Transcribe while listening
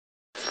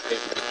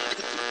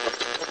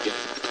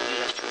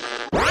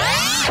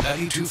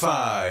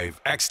92.5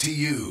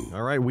 XTU.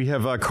 All right, we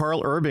have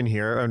Karl Urban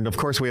here, and of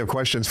course we have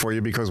questions for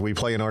you because we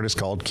play an artist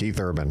called Keith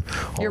Urban.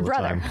 Your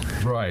brother.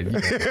 Right.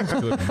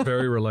 Yeah.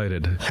 Very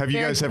related. Have you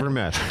guys ever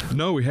met?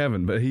 No, we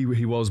haven't, but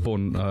he was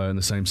born in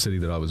the same city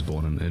that I was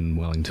born in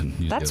Wellington,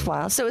 New That's Zealand.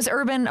 wild. So is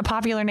Urban a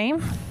popular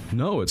name?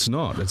 No, it's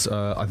not. It's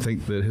I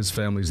think that his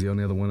family's the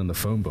only other one in the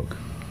phone book.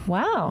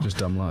 Wow. Just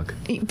dumb luck.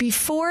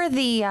 Before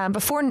Keith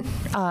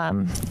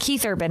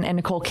Urban and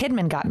Nicole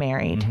Kidman got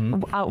married,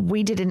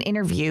 we did an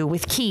interview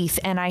with Keith,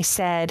 and I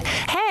said,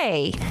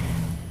 hey,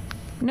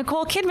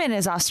 Nicole Kidman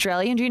is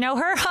Australian. Do you know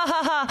her? Ha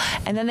ha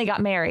ha. And then they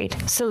got married.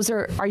 So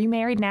are you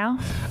married now?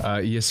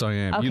 Yes, I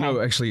am. Okay. You know,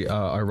 actually,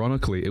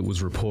 ironically, it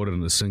was reported in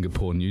the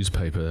Singapore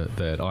newspaper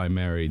that I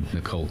married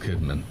Nicole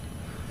Kidman.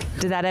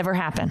 Did that ever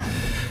happen?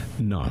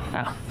 No.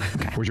 Oh,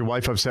 okay. Was your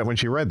wife upset when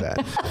she read that?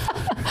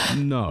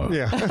 No.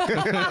 Yeah.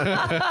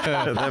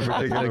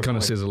 That kind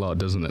of says a lot,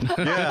 doesn't it?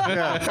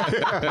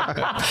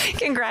 Yeah.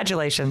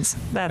 Congratulations.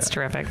 That's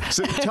terrific.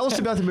 So tell us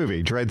about the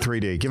movie, Dredd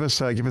 3D. Give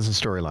us a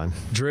storyline.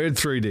 Dredd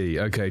 3D.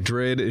 Okay,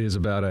 Dredd is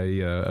about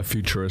a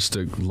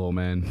futuristic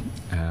lawman,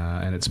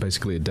 and it's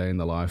basically a day in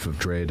the life of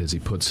Dredd as he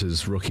puts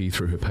his rookie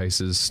through her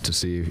paces to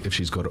see if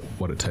she's got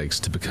what it takes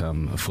to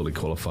become a fully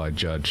qualified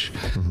judge.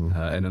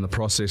 And in the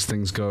process,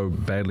 things go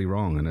badly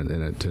wrong, and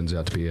it turns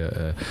out to be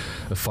a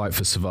fight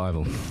for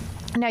survival.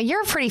 Now,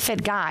 you're a pretty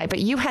fit guy, but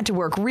you had to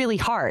work really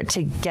hard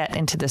to get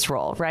into this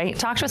role, right?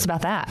 Talk to us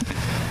about that.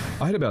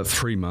 I had about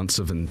 3 months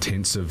of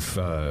intensive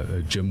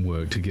gym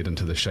work to get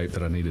into the shape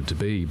that I needed to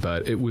be,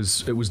 but it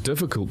was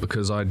difficult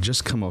because I'd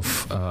just come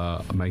off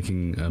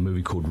making a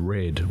movie called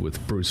Dredd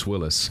with Bruce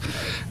Willis,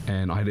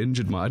 and I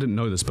didn't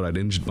know this, but I'd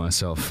injured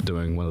myself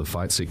doing one of the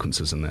fight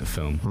sequences in that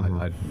film.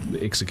 I'd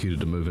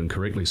executed a move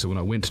incorrectly, so when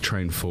I went to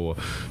train for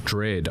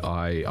Dredd,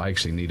 I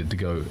actually needed to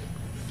go,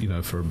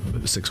 for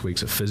 6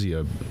 weeks of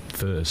physio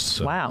first.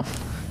 So, wow.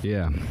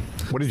 Yeah.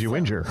 What did you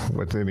injure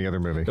in the other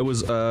movie? It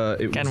was.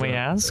 Can we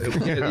ask? It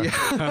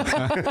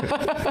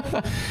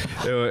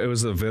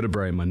was the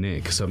vertebrae in my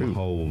neck, so my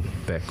whole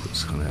back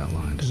was kind of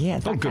outlined. Yeah,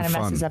 that kind of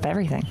messes up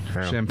everything.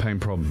 Champagne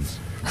problems.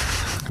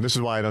 This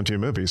is why I don't do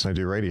movies. I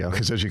do radio,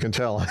 because as you can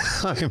tell,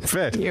 I'm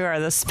fit. You are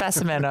the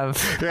specimen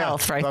of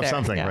health right there.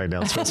 Something right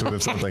now. Specimen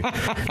of something.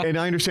 And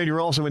I understand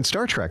you're also in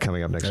Star Trek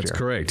coming up next year. That's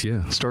correct,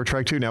 yeah. Star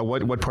Trek 2. Now,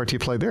 what part do you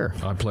play there?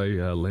 I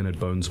play Leonard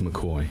Bones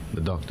McCoy,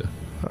 the Doctor.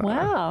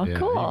 Wow, Yeah.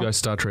 cool. You guys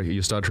Star Trek? Are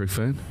you a Star Trek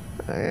fan?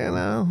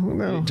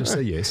 No. Just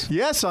say yes.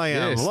 Yes, I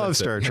am. Yes, Love that's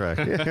Star Trek.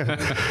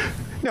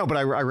 No, but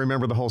I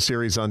remember the whole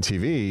series on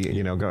TV.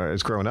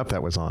 As growing up,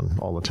 that was on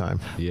all the time.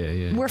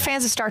 Yeah. We're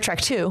fans of Star Trek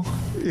 2,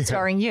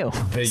 starring you.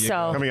 There you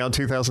go. Coming out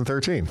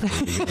 2013.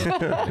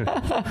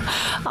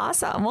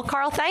 Awesome. Well,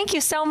 Karl, thank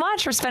you so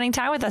much for spending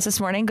time with us this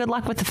morning. Good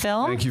luck with the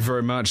film. Thank you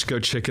very much. Go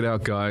check it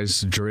out,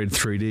 guys. Dredd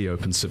 3D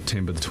opens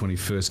September the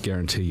 21st.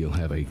 Guarantee you'll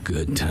have a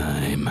good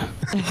time.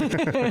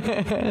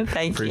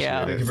 Thank you.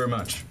 Thank you very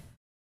much.